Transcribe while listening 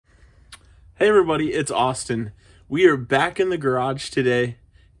Hey everybody, it's Austin. We are back in the garage today.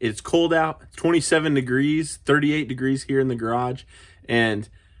 It's cold out, 27 degrees, 38 degrees here in the garage, and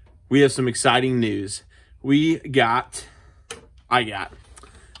we have some exciting news. I got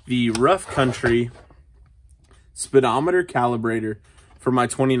the Rough Country Speedometer Calibrator for my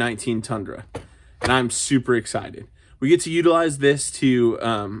 2019 Tundra, and I'm super excited. We get to utilize this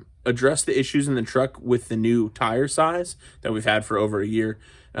to address the issues in the truck with the new tire size that we've had for over a year.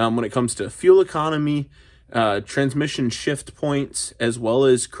 When it comes to fuel economy, transmission shift points, as well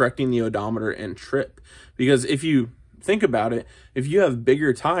as correcting the odometer and trip. Because if you think about it, if you have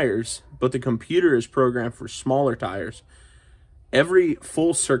bigger tires, but the computer is programmed for smaller tires, every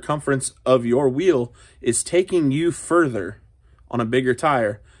full circumference of your wheel is taking you further on a bigger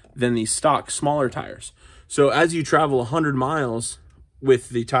tire than the stock smaller tires. So as you travel 100 miles with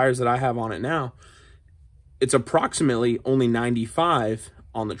the tires that I have on it now, it's approximately only 95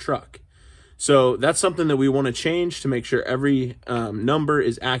 on the truck. So that's something that we want to change to make sure every number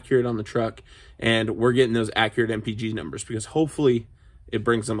is accurate on the truck, and we're getting those accurate MPG numbers, because hopefully it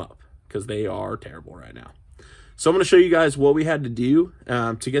brings them up, because they are terrible right now. So I'm going to show you guys what we had to do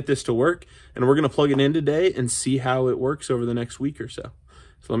to get this to work, and we're going to plug it in today and see how it works over the next week or so.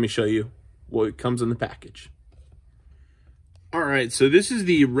 So let me show you what comes in the package. All right, so this is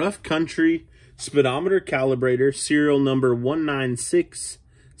the Rough Country Speedometer Calibrator, serial number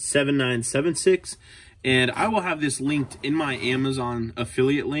 1967976, and I will have this linked in my Amazon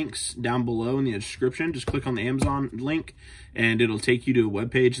affiliate links down below in the description. Just click on the Amazon link and it'll take you to a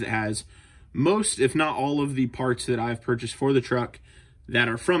webpage that has most, if not all, of the parts that I've purchased for the truck that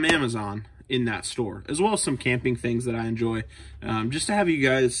are from Amazon in that store, as well as some camping things that I enjoy, just to have you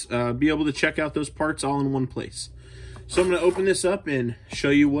guys be able to check out those parts all in one place. So I'm going to open this up and show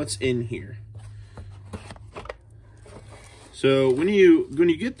you what's in here. So when you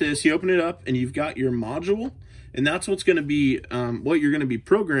get this, you open it up and you've got your module, and that's what's going to be what you're going to be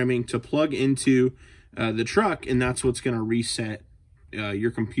programming to plug into the truck, and that's what's going to reset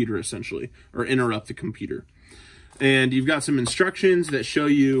your computer essentially, or interrupt the computer. And you've got some instructions that show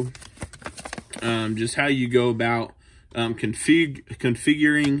you just how you go about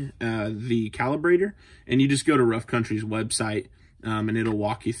configuring the calibrator, and you just go to Rough Country's website and it'll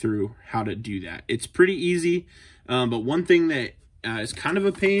walk you through how to do that. It's pretty easy, but one thing that is kind of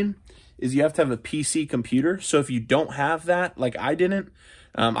a pain is you have to have a PC computer. So if you don't have that, like I didn't,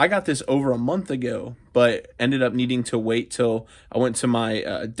 I got this over a month ago, but ended up needing to wait till I went to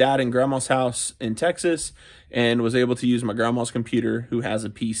my dad and grandma's house in Texas and was able to use my grandma's computer, who has a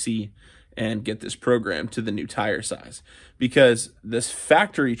PC, and get this program to the new tire size. Because this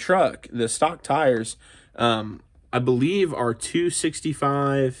factory truck, the stock tires, I believe are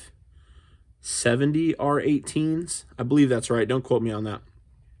 265/70 R18s. I believe that's right. Don't quote me on that.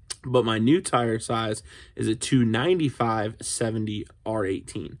 But my new tire size is a 295/70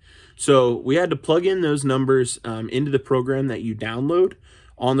 R18. So we had to plug in those numbers into the program that you download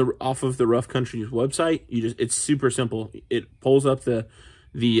off of the Rough Country's website. It's super simple. It pulls up the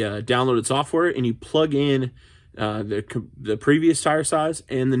downloaded software, and you plug in the previous tire size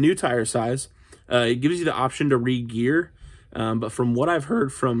and the new tire size. It gives you the option to re-gear, but from what I've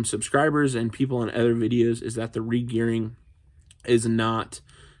heard from subscribers and people in other videos is that the re-gearing is not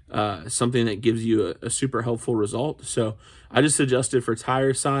something that gives you a super helpful result. So I just adjusted for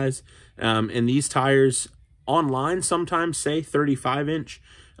tire size, and these tires online sometimes say 35-inch,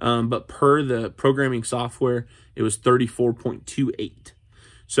 but per the programming software, it was 34.28.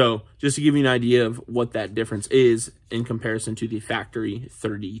 So just to give you an idea of what that difference is in comparison to the factory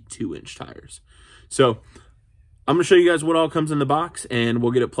 32-inch tires. So I'm going to show you guys what all comes in the box, and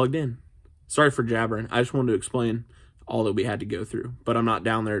we'll get it plugged in. Sorry for jabbering. I just wanted to explain all that we had to go through, but I'm not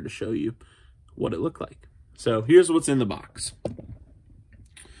down there to show you what it looked like. So here's what's in the box.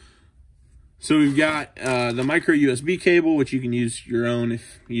 So we've got the micro USB cable, which you can use your own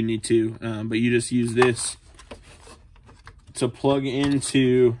if you need to, but you just use this to plug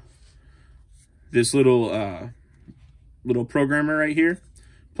into this little programmer right here.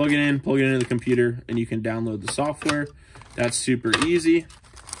 Plug it into the computer, and you can download the software. That's super easy.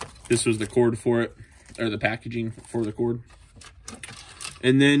 This was the cord for it, or the packaging for the cord.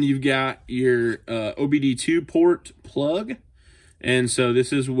 And then you've got your OBD2 port plug, and so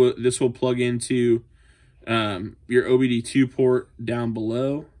this will plug into your OBD2 port down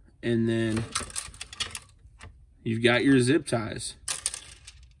below, and then you've got your zip ties.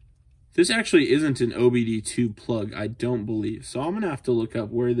 This actually isn't an OBD2 plug, I don't believe. So I'm going to have to look up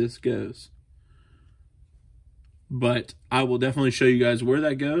where this goes. But I will definitely show you guys where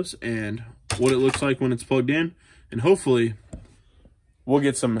that goes and what it looks like when it's plugged in. And hopefully we'll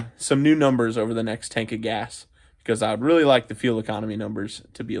get some new numbers over the next tank of gas, because I would really like the fuel economy numbers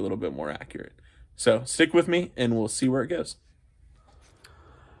to be a little bit more accurate. So stick with me and we'll see where it goes.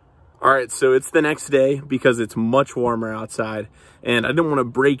 All right, so it's the next day because it's much warmer outside, and I didn't want to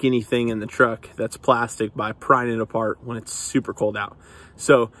break anything in the truck that's plastic by prying it apart when it's super cold out.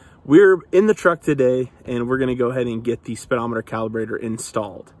 So we're in the truck today, and we're gonna go ahead and get the speedometer calibrator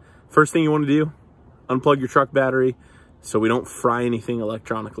installed. First thing you wanna do, unplug your truck battery so we don't fry anything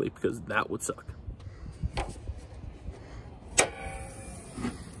electronically, because that would suck.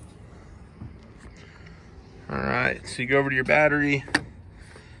 All right, so you go over to your battery,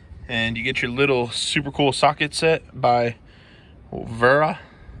 and you get your little super cool socket set by Vera.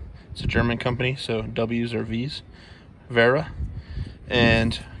 It's a German company, so W's or V's, Vera.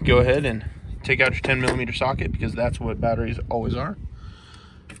 And go ahead and take out your 10mm socket, because that's what batteries always are.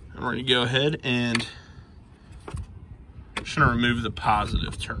 And we're gonna go ahead and I'm just gonna remove the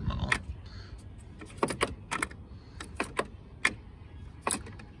positive terminal.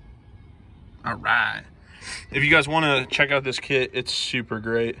 All right. If you guys wanna check out this kit, it's super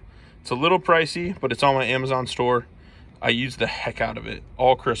great. It's a little pricey, but it's on my Amazon store. I used the heck out of it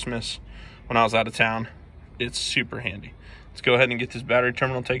all Christmas when I was out of town. It's super handy. Let's go ahead and get this battery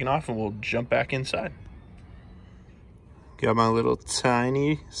terminal taken off, and we'll jump back inside. Got my little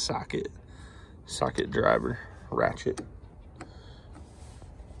tiny socket driver ratchet.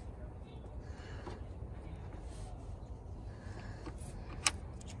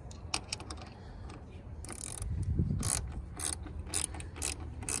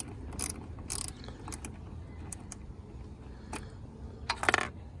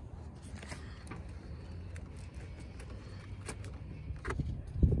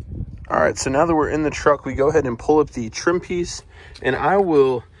 All right, so now that we're in the truck, we go ahead and pull up the trim piece, and I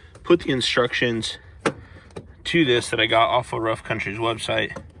will put the instructions to this that I got off of Rough Country's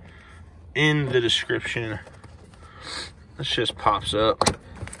website in the description. This just pops up.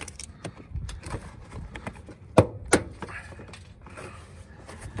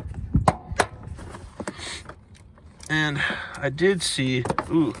 And I did see,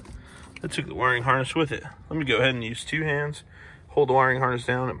 ooh, I took the wiring harness with it. Let me go ahead and use two hands, hold the wiring harness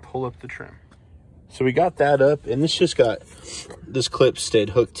down, and pull up the trim. So we got that up, and this clip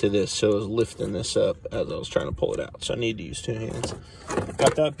stayed hooked to this, so I was lifting this up as I was trying to pull it out. So I need to use two hands.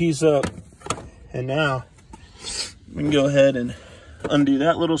 Got that piece up, and now we can go ahead and undo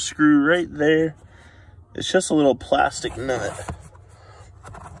that little screw right there. It's just a little plastic nut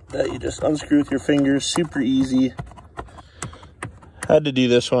that you just unscrew with your fingers, super easy. Had to do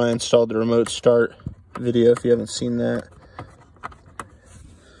this when I installed the remote start video, if you haven't seen that.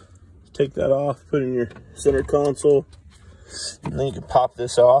 Take that off, put it in your center console, and then you can pop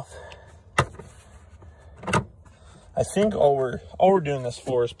this off. I think all we're doing this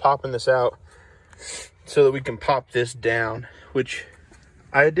for is popping this out so that we can pop this down, which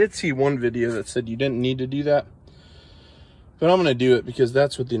I did see one video that said you didn't need to do that, but I'm gonna do it because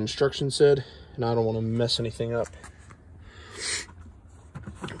that's what the instructions said, and I don't want to mess anything up.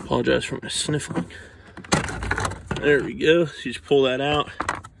 Apologize for my sniffling. There we go. So you just pull that out.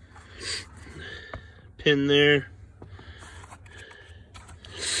 Pin there.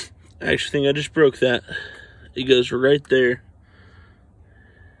 I actually think I just broke that. It goes right there.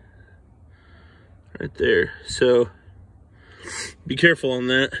 Right there. So be careful on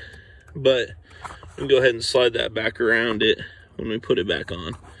that. But we can go ahead and slide that back around it when we put it back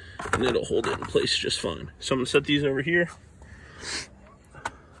on, and it'll hold it in place just fine. So I'm gonna set these over here.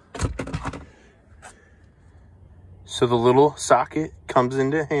 So the little socket comes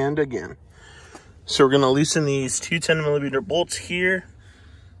into hand again. So we're gonna loosen these two 10mm bolts here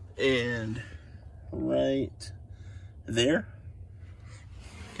and right there.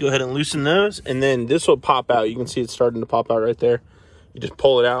 Go ahead and loosen those, and then this will pop out. You can see it's starting to pop out right there. You just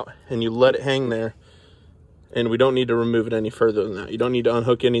pull it out and you let it hang there, and we don't need to remove it any further than that. You don't need to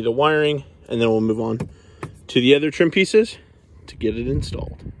unhook any of the wiring, and then we'll move on to the other trim pieces to get it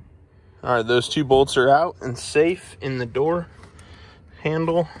installed. All right, those two bolts are out and safe in the door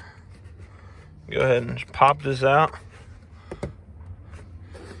handle. Go ahead and just pop this out. I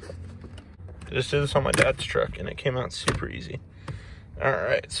just did this on my dad's truck, and it came out super easy. All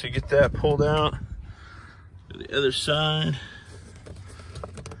right, so get that pulled out. To the other side.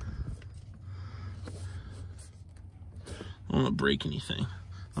 I don't want to break anything.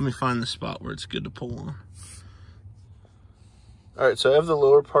 Let me find the spot where it's good to pull on. All right, so I have the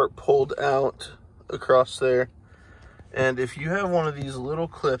lower part pulled out across there. And if you have one of these little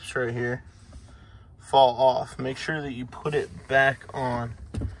clips right here fall off, make sure that you put it back on,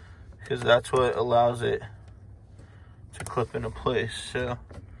 because that's what allows it to clip into place. So I'm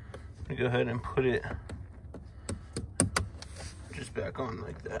gonna go ahead and put it just back on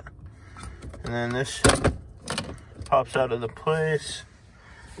like that. And then this pops out of the place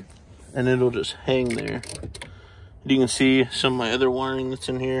and it'll just hang there. You can see some of my other wiring that's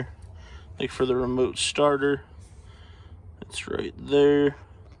in here, like for the remote starter. It's right there.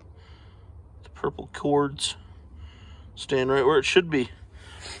 The purple cords staying right where it should be.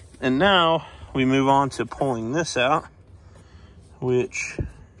 And now we move on to pulling this out, which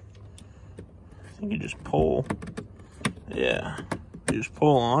I think you just pull. Yeah, you just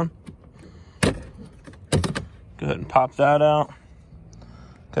pull on. Go ahead and pop that out.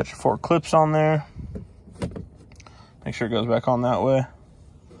 Got your 4 clips on there. Make sure it goes back on that way.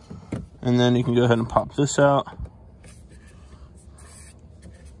 And then you can go ahead and pop this out.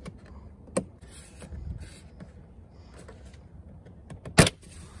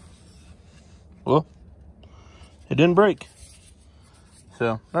 Well, it didn't break.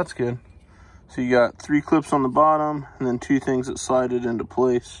 So that's good. So you got 3 clips on the bottom and then 2 things that slide it into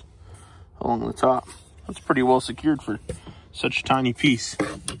place along the top. That's pretty well secured for such a tiny piece.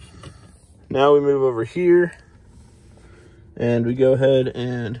 Now we move over here and we go ahead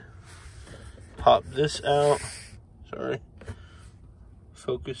and pop this out. Sorry.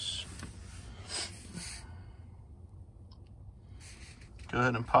 Focus. Go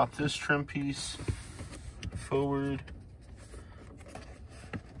ahead and pop this trim piece forward.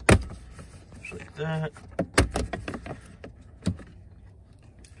 Just like that.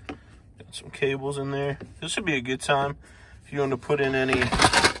 Got some cables in there. This would be a good time if you want to put in any...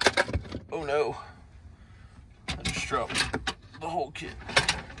 Oh no. I just dropped the whole kit.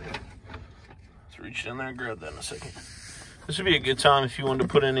 Let's reach down there and grab that in a second. This would be a good time if you wanted to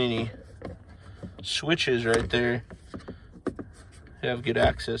put in any switches right there. You have good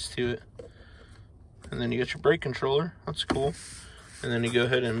access to it. And then you get your brake controller. That's cool. And then you go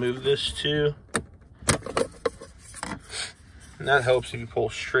ahead and move this too. And that helps if you pull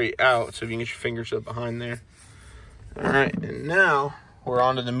straight out, so if you can get your fingers up behind there. All right, and now we're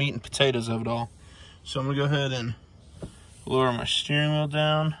on to the meat and potatoes of it all. So I'm gonna go ahead and lower my steering wheel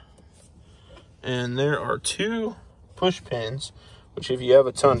down. And there are 2 push pins, which if you have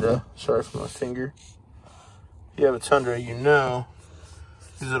a Tundra, sorry for my finger. If you have a Tundra, you know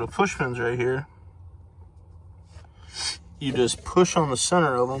these little push pins right here. You just push on the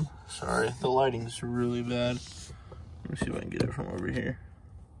center of them. Sorry, the lighting's really bad. Let me see if I can get it from over here.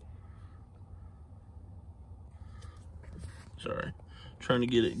 Sorry, trying to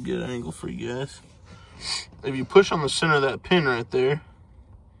get it a good angle for you guys. If you push on the center of that pin right there,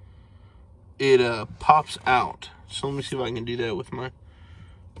 it pops out. So let me see if I can do that with my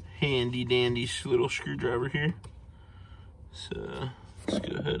handy dandy little screwdriver here. So let's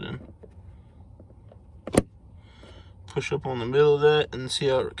go ahead and push up on the middle of that and see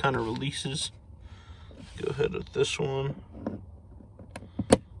how it kind of releases. Go ahead with this one.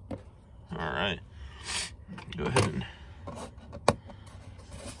 All right, go ahead and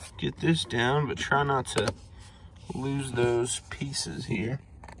get this down, but try not to lose those pieces here.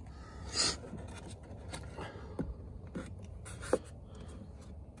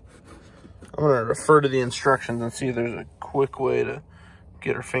 I'm gonna refer to the instructions and see if there's a quick way to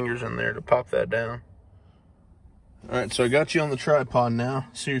get our fingers in there to pop that down. All right, so I got you on the tripod now.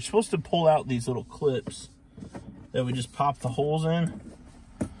 So you're supposed to pull out these little clips that we just pop the holes in.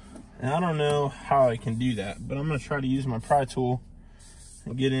 And I don't know how I can do that, but I'm gonna try to use my pry tool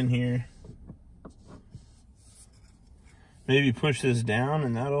and get in here. Maybe push this down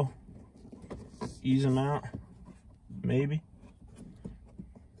and that'll ease them out, maybe.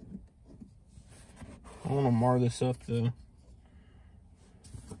 I want to mar this up though.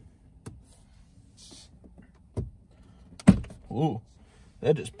 Ooh,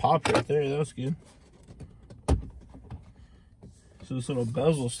 that just popped right there. That was good. So this little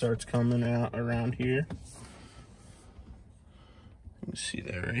bezel starts coming out around here. You can see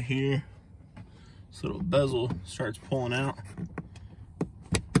that right here. This little bezel starts pulling out.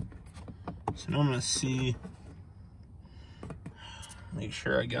 So now I'm going to see, make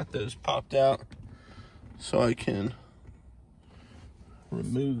sure I got those popped out so I can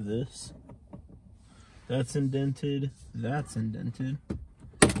remove this. That's indented, that's indented.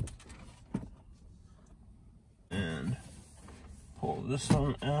 And pull this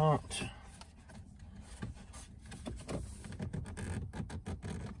one out.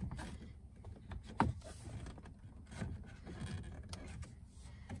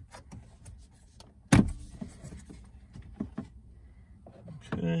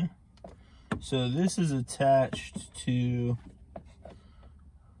 Okay, so this is attached to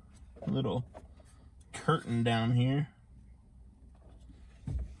a little curtain down here.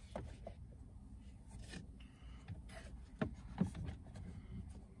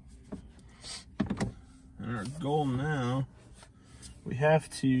 our goal now, we have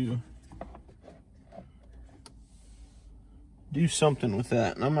to do something with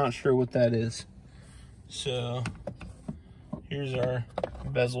that, and I'm not sure what that is. So here's our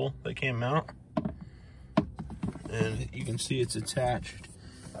bezel that came out, and you can see it's attached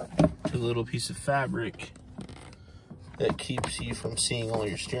to a little piece of fabric that keeps you from seeing all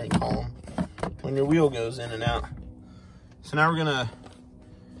your steering column when your wheel goes in and out. So now we're gonna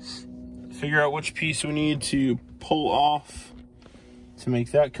figure out which piece we need to pull off to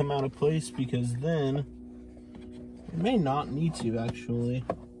make that come out of place, because then we may not need to actually.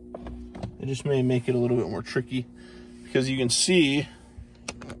 It just may make it a little bit more tricky, because you can see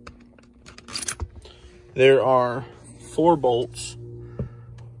there are 4 bolts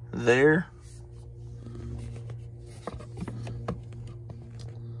there,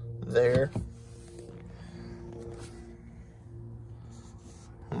 there,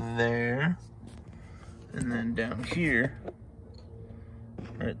 there, and then down here,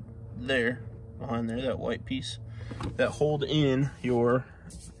 right there, behind there, that white piece, that hold in your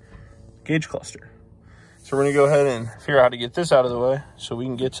gauge cluster. So we're gonna go ahead and figure out how to get this out of the way so we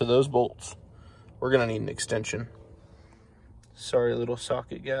can get to those bolts. We're gonna need an extension. Sorry, little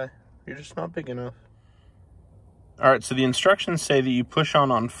socket guy, you're just not big enough. All right, so the instructions say that you push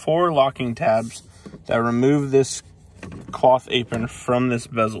on 4 locking tabs that remove this cloth apron from this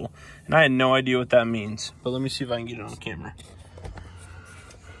bezel. And I had no idea what that means, but let me see if I can get it on camera.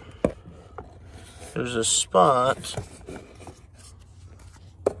 There's a spot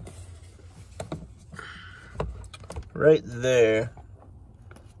right there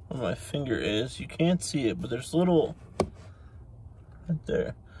where my finger is. You can't see it, but there's little, right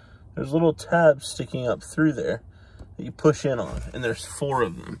there, there's little tabs sticking up through there that you push in on, and there's 4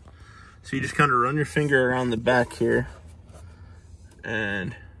 of them. So you just kind of run your finger around the back here,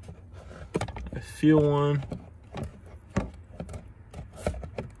 and I feel one.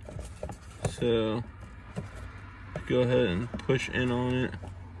 So go ahead and push in on it.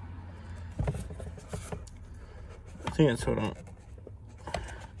 I think that's what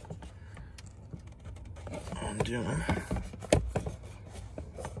I'm doing.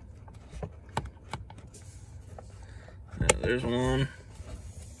 Yeah, there's one.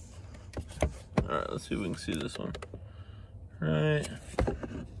 All right, let's see if we can see this one. Right.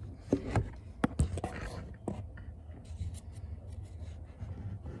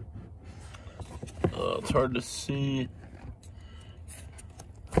 Oh, it's hard to see.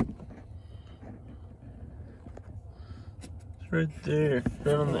 It's right there,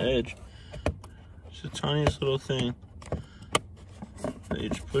 right on the edge. It's the tiniest little thing that you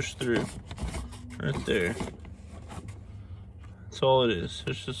just push through. Right there. That's all it is.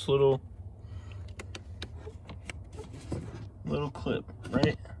 It's this little clip,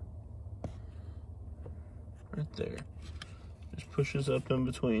 right there. Just pushes up in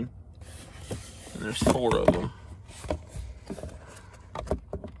between, and there's 4 of them.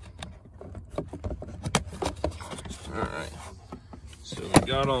 All right, so we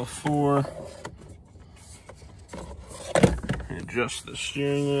got all 4. Adjust the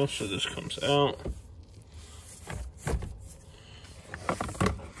steering wheel so this comes out.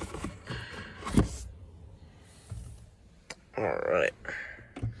 All right.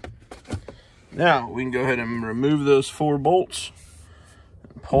 Now we can go ahead and remove those 4 bolts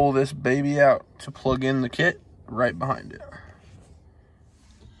and pull this baby out to plug in the kit right behind it.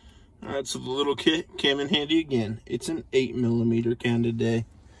 All right, so the little kit came in handy again. It's an 8mm kind of day.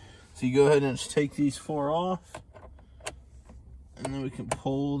 So you go ahead and just take these 4 off, and then we can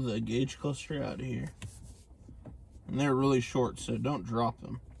pull the gauge cluster out of here. And they're really short, so don't drop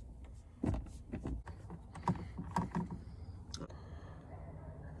them.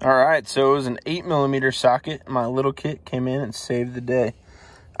 All right, so it was an 8mm socket. My little kit came in and saved the day.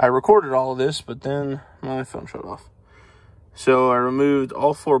 I recorded all of this, but then my phone shut off. So I removed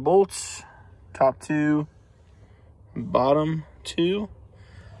all 4 bolts, top 2, bottom 2,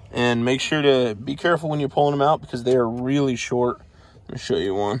 and make sure to be careful when you're pulling them out because they are really short. Let me show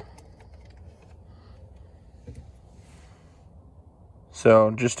you one.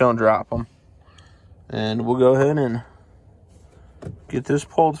 So just don't drop them. And we'll go ahead and get this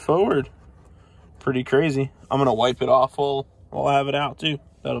pulled forward. Pretty crazy. I'm gonna wipe it off while I have it out too.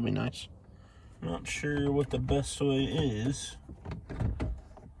 That'll be nice. Not sure what the best way is.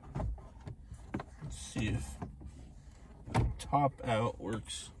 Let's see if top out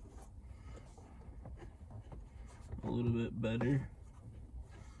works a little bit better.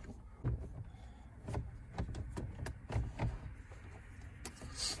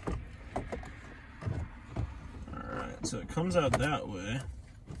 Alright, so it comes out that way.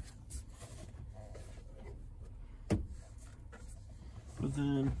 goes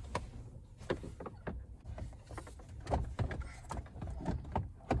in.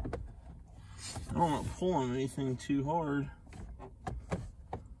 I don't want to pull on anything too hard.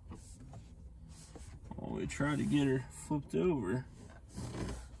 Oh, we try to get her flipped over.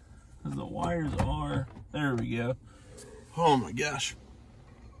 Because the wires are, there we go. Oh my gosh.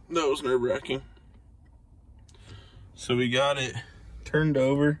 That was nerve-wracking. So we got it turned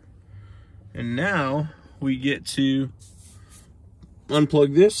over. And now we get to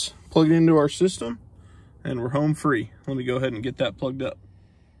unplug this, plug it into our system, and we're home free. Let me go ahead and get that plugged up.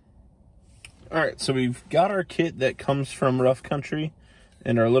 All right, so we've got our kit that comes from Rough Country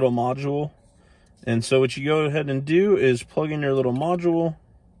and our little module. And so what you go ahead and do is plug in your little module,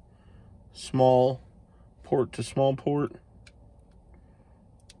 small port to small port,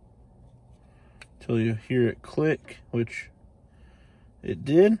 till you hear it click, which it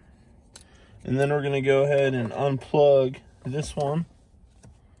did. And then we're gonna go ahead and unplug this one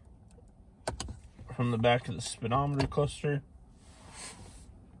from the back of the speedometer cluster.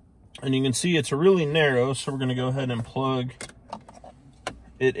 And you can see it's really narrow, so we're gonna go ahead and plug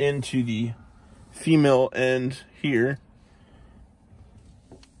it into the female end here.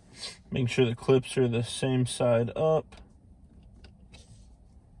 Make sure the clips are the same side up.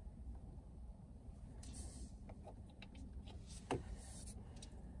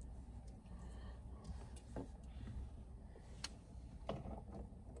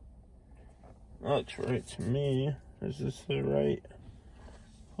 Looks right to me. Is this the right?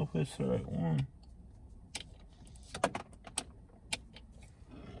 Hopefully it's the right one.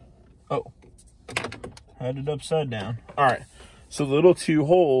 Oh, had it upside down. All right, so the little two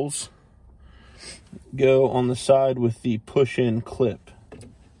holes go on the side with the push-in clip.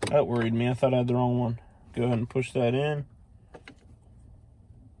 That worried me. I thought I had the wrong one. Go ahead and push that in.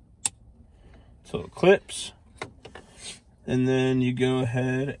 So it clips. And then you go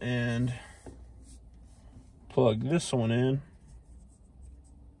ahead and plug this one in.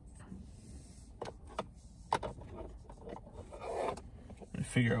 And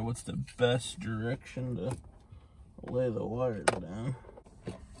figure out what's the best direction to lay the wires down.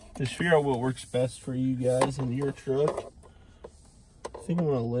 Just figure out what works best for you guys in your truck. I think I'm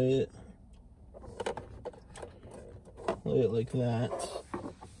gonna lay it like that.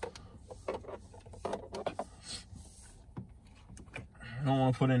 I don't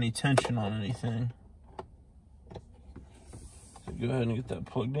want to put any tension on anything. So go ahead and get that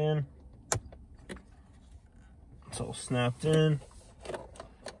plugged in. It's all snapped in.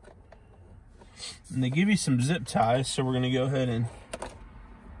 And they give you some zip ties, so we're going to go ahead and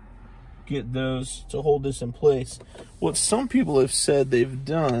get those to hold this in place. What some people have said they've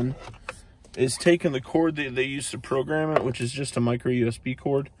done is taken the cord that they used to program it, which is just a micro USB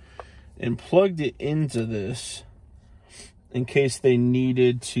cord, and plugged it into this in case they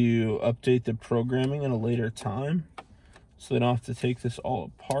needed to update the programming at a later time, so they don't have to take this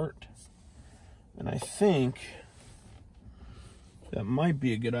all apart. And I think that might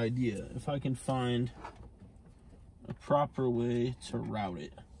be a good idea if I can find a proper way to route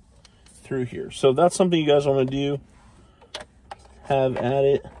it through here. So if that's something you guys want to do, have at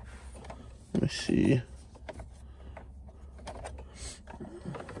it. Let me see.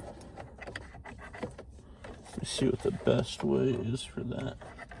 Let's see what the best way is for that.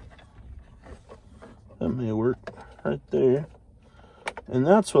 That may work right there. And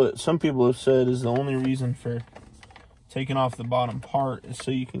that's what some people have said is the only reason for taking off the bottom part, is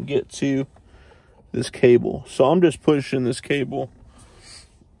so you can get to this cable. So I'm just pushing this cable.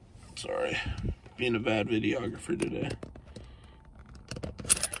 Sorry, being a bad videographer today.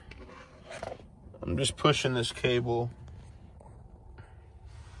 I'm just pushing this cable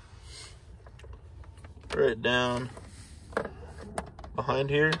right down behind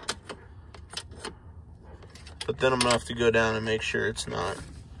here. But then I'm gonna have to go down and make sure it's not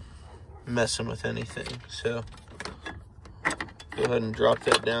messing with anything. So go ahead and drop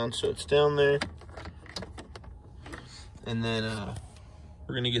that down so it's down there. And then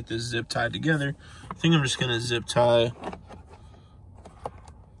we're gonna get this zip tied together. I think I'm just gonna zip tie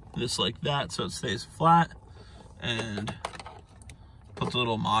this like that so it stays flat, and put the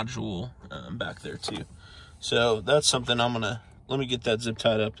little module back there too. So that's something I'm gonna, let me get that zip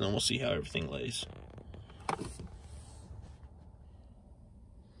tied up and then we'll see how everything lays.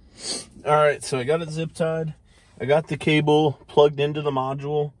 All right, so I got it zip tied. I got the cable plugged into the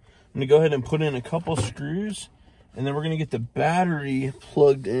module. I'm gonna go ahead and put in a couple screws, and then we're gonna get the battery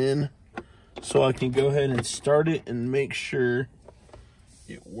plugged in so I can go ahead and start it and make sure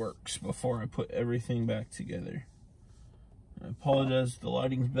it works before I put everything back together. I apologize, the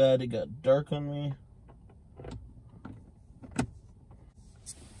lighting's bad, it got dark on me.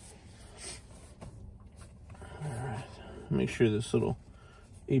 make sure this little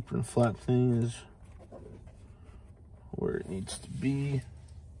apron flap thing is where it needs to be.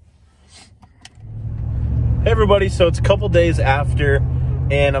 Hey everybody, so it's a couple days after,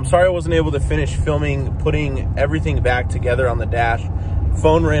 and I'm sorry I wasn't able to finish filming, putting everything back together on the dash.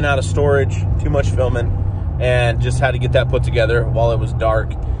 Phone ran out of storage, too much filming, and just had to get that put together while it was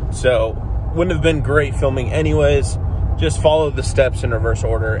dark. So wouldn't have been great filming anyways. Just follow the steps in reverse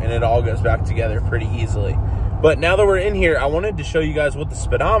order and it all goes back together pretty easily. But now that we're in here, I wanted to show you guys what the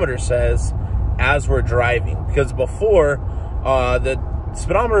speedometer says as we're driving, because before the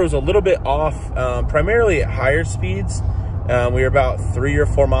speedometer was a little bit off, primarily at higher speeds. We were about 3 or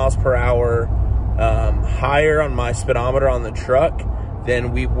 4 miles per hour higher on my speedometer on the truck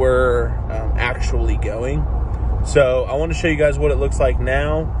than we were actually going. So I want to show you guys what it looks like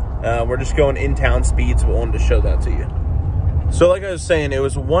now. We're just going in-town speeds, but wanted to show that to you. So like I was saying, it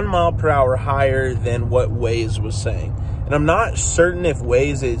was 1 mile per hour higher than what Waze was saying. And I'm not certain if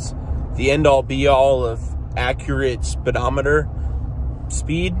Waze is the end-all be-all of accurate speedometer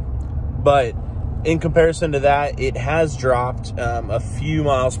speed, but in comparison to that, it has dropped a few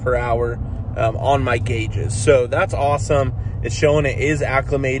miles per hour on my gauges. So that's awesome. It's showing it is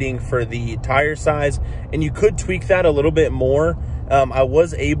acclimating for the tire size, and you could tweak that a little bit more. I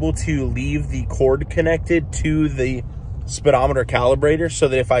was able to leave the cord connected to the speedometer calibrator so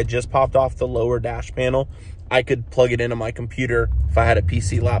that if I just popped off the lower dash panel, I could plug it into my computer if I had a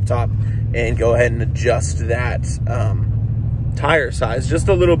PC laptop and go ahead and adjust that tire size just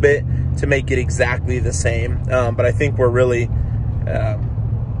a little bit to make it exactly the same. But I think we're really,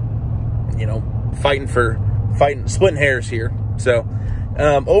 you know, splitting hairs here. So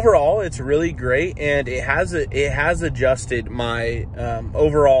overall, it's really great, and it has adjusted my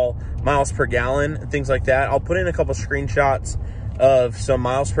overall miles per gallon and things like that. I'll put in a couple screenshots of some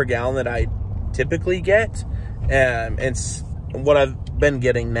miles per gallon that I typically get and what I've been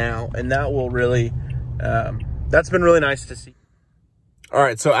getting now, and that will really that's been really nice to see. All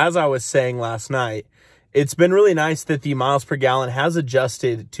right, so as I was saying last night, it's been really nice that the miles per gallon has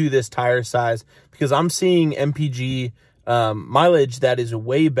adjusted to this tire size, because I'm seeing MPG mileage that is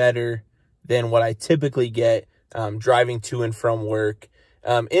way better than what I typically get driving to and from work.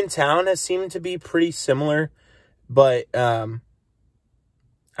 In town has seemed to be pretty similar, but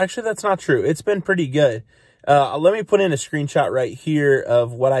actually that's not true. It's been pretty good. Let me put in a screenshot right here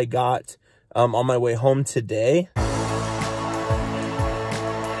of what I got on my way home today.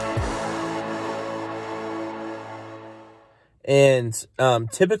 And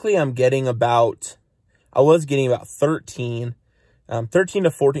typically I'm getting about, I was getting about 13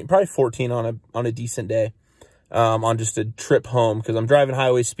 to 14, probably 14 on a decent day, on just a trip home, because I'm driving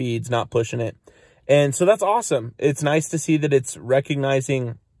highway speeds, not pushing it. And so that's awesome. It's nice to see that it's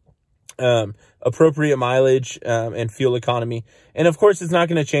recognizing appropriate mileage and fuel economy. And of course, it's not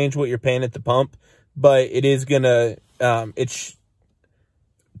going to change what you're paying at the pump, but it is going to, it's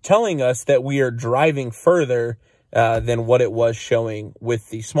telling us that we are driving further than what it was showing with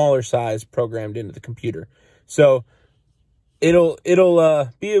the smaller size programmed into the computer. So it'll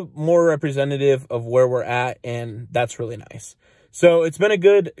be more representative of where we're at, and that's really nice. So it's been a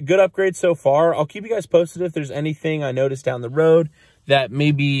good upgrade so far. I'll keep you guys posted if there's anything I notice down the road that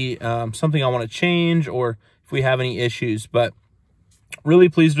may be something I want to change, or if we have any issues. But really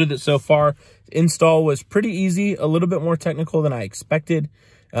pleased with it so far. Install was pretty easy, a little bit more technical than I expected.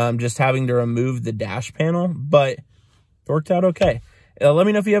 Just having to remove the dash panel, but it worked out okay. Let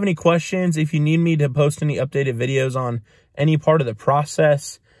me know if you have any questions, if you need me to post any updated videos on any part of the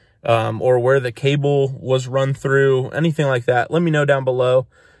process, or where the cable was run through, anything like that. Let me know down below,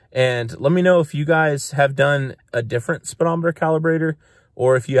 and let me know if you guys have done a different speedometer calibrator,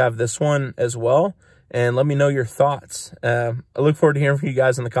 or if you have this one as well, and let me know your thoughts. I look forward to hearing from you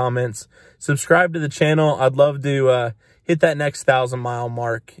guys in the comments. Subscribe to the channel. I'd love to hit that next 1,000-mile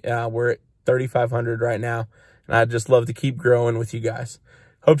mark. We're at 3,500 right now, and I'd just love to keep growing with you guys.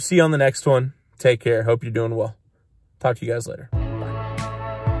 Hope to see you on the next one. Take care. Hope you're doing well. Talk to you guys later.